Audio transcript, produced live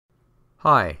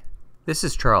Hi, this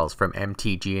is Charles from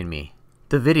MTGandME.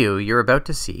 The video you're about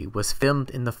to see was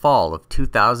filmed in the fall of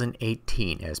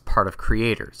 2018 as part of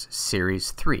CreaYTors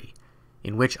Series 3,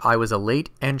 in which I was a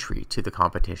late entry to the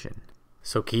competition.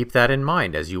 So keep that in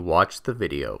mind as you watch the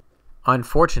video.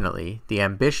 Unfortunately, the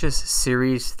ambitious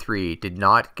Series 3 did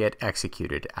not get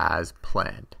executed as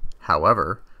planned.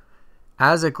 However,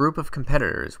 as a group of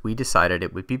competitors, we decided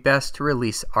it would be best to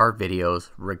release our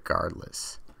videos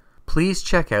regardless. Please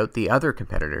check out the other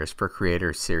competitors for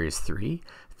CreaYTors Series 3.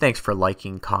 Thanks for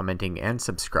liking, commenting, and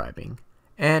subscribing.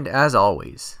 And as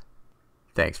always,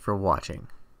 thanks for watching.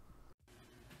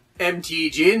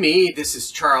 MTGandME, this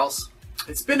is Charles.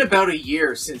 It's been about a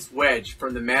year since Wedge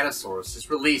from the Mana Source has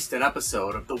released an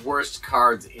episode of the worst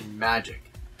cards in Magic.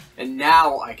 And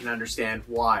now I can understand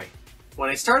why. When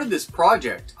I started this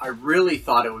project, I really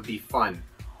thought it would be fun.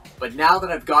 But now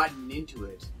that I've gotten into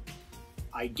it,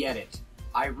 I get it.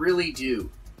 I really do.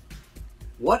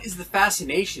 What is the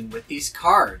fascination with these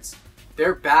cards?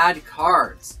 They're bad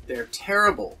cards. They're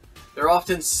terrible. They're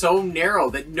often so narrow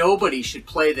that nobody should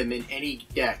play them in any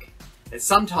deck. And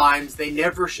sometimes they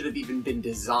never should have even been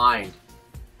designed.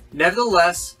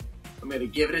 Nevertheless, I'm going to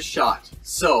give it a shot.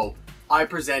 So, I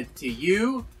present to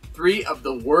you 3 of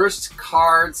the worst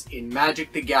cards in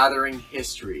Magic the Gathering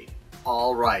history.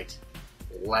 Alright,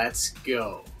 let's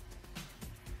go.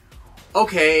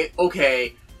 Okay,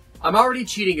 I'm already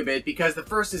cheating a bit because the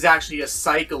first is actually a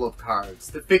cycle of cards,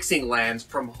 the fixing lands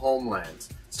from Homelands,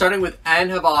 starting with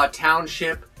an-havva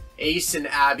Township, Ace and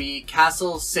Abbey,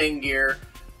 Castle Sengir,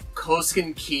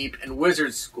 Koskin Keep, and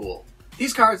Wizard School.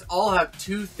 These cards all have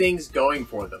 2 things going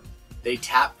for them. They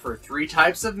tap for 3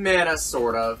 types of mana,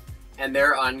 sort of, and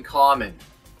they're uncommon.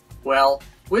 Well,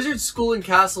 Wizard School and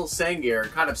Castle Sengir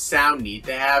kind of sound neat,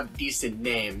 they have decent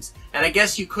names, and I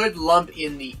guess you could lump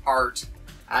in the art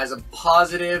as a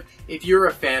positive if you're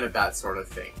a fan of that sort of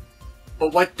thing.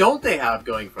 But what don't they have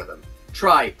going for them?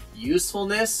 Try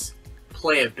usefulness,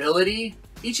 playability.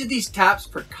 Each of these taps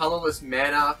for colorless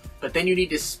mana, but then you need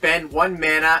to spend 1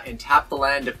 mana and tap the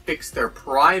land to fix their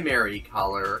primary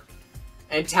color,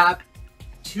 and tap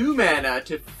 2 mana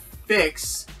to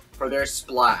fix for their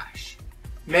splash.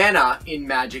 Mana in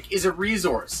Magic is a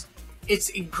resource. It's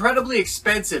incredibly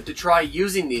expensive to try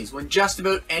using these when just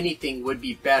about anything would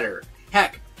be better.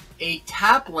 Heck, a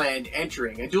tap land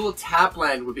entering, a dual tap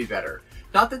land would be better.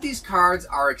 Not that these cards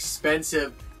are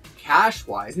expensive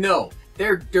cash-wise, no,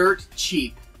 they're dirt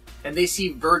cheap, and they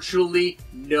see virtually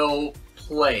no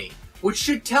play, which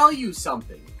should tell you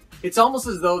something. It's almost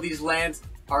as though these lands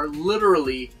are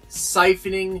literally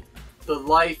siphoning the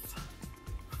life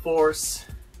force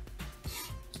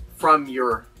from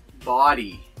your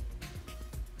body.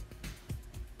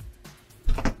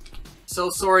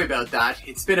 So sorry about that.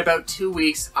 It's been about 2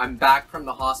 weeks. I'm back from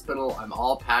the hospital. I'm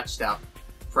all patched up.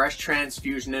 Fresh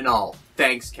transfusion and all.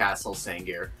 Thanks, Castle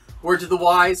Sengir. Word to the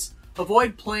wise,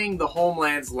 avoid playing the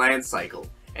Homelands land cycle.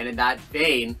 And in that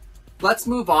vein, let's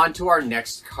move on to our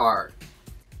next card.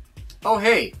 Oh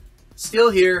hey,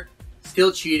 still here,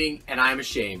 still cheating, and I'm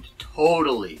ashamed.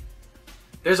 Totally.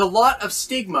 There's a lot of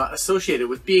stigma associated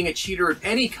with being a cheater of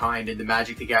any kind in the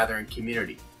Magic the Gathering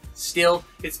community. Still,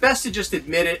 it's best to just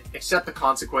admit it, accept the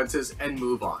consequences, and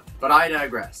move on. But I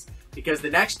digress, because the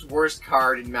next worst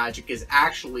card in Magic is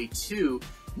actually 2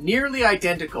 nearly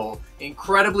identical,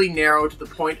 incredibly narrow to the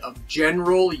point of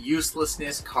general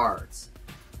uselessness cards.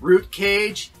 Root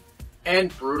Cage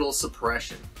and Brutal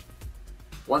Suppression.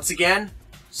 Once again,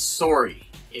 sorry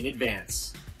in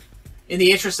advance. In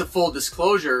the interest of full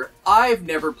disclosure, I've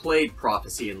never played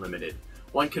Prophecy Unlimited.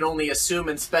 One can only assume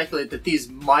and speculate that these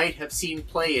might have seen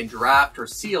play in Draft or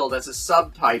Sealed as a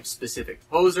subtype specific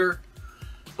poser.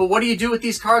 But what do you do with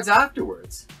these cards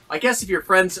afterwards? I guess if your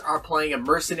friends are playing a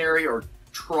Mercenary or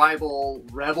Tribal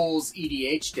Rebels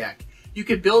EDH deck, you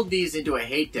could build these into a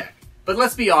hate deck. But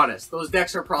let's be honest, those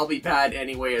decks are probably bad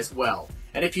anyway as well.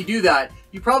 And if you do that,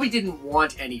 you probably didn't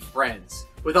want any friends.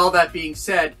 With all that being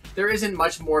said, there isn't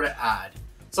much more to add.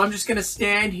 So I'm just going to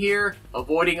stand here,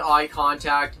 avoiding eye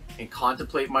contact, and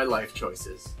contemplate my life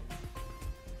choices.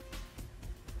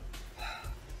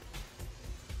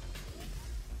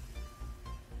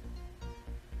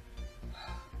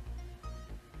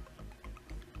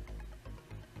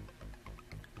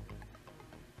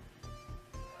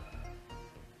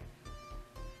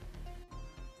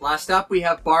 Last up we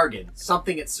have Bargain,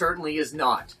 something it certainly is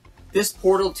not. This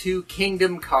Portal 2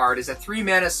 Kingdom card is a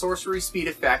 3-mana sorcery speed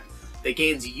effect that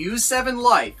gains you 7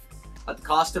 life at the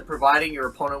cost of providing your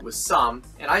opponent with some,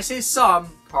 and I say some,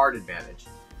 card advantage.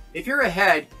 If you're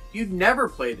ahead, you'd never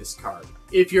play this card.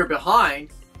 If you're behind,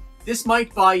 This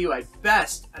might buy you at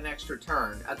best an extra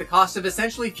turn, at the cost of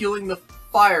essentially fueling the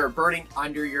fire burning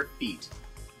under your feet.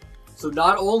 So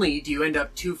not only do you end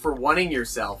up 2-for-1ing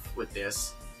yourself with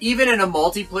this, even in a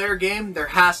multiplayer game, there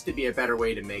has to be a better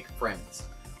way to make friends.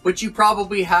 Which you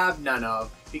probably have none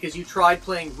of, because you tried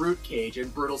playing Root Cage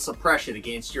and Brutal Suppression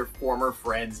against your former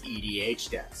friend's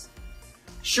EDH decks.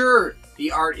 Sure,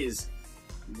 the art is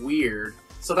weird,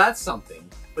 so that's something.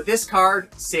 But this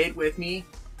card, say it with me,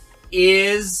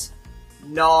 is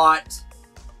not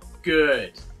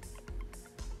good.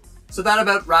 So that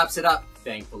about wraps it up,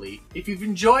 thankfully. If you've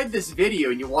enjoyed this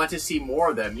video and you want to see more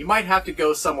of them, you might have to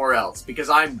go somewhere else, because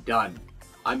I'm done.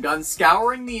 I'm done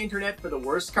scouring the internet for the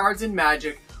worst cards in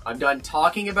Magic, I'm done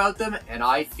talking about them, and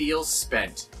I feel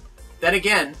spent. Then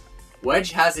again,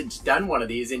 Wedge hasn't done one of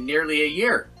these in nearly a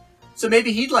year, so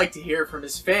maybe he'd like to hear from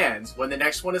his fans when the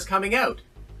next one is coming out.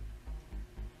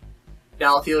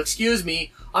 Now, if you'll excuse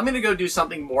me, I'm going to go do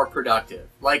something more productive,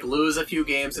 like lose a few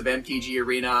games of MTG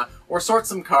Arena, or sort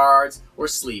some cards, or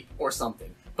sleep, or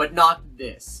something. But not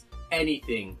this.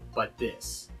 Anything but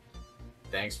this.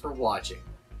 Thanks for watching.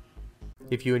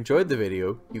 If you enjoyed the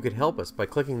video, you could help us by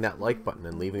clicking that like button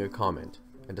and leaving a comment.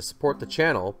 And to support the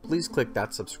channel, please click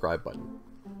that subscribe button.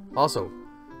 Also,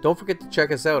 don't forget to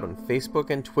check us out on Facebook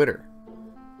and Twitter.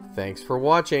 Thanks for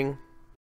watching!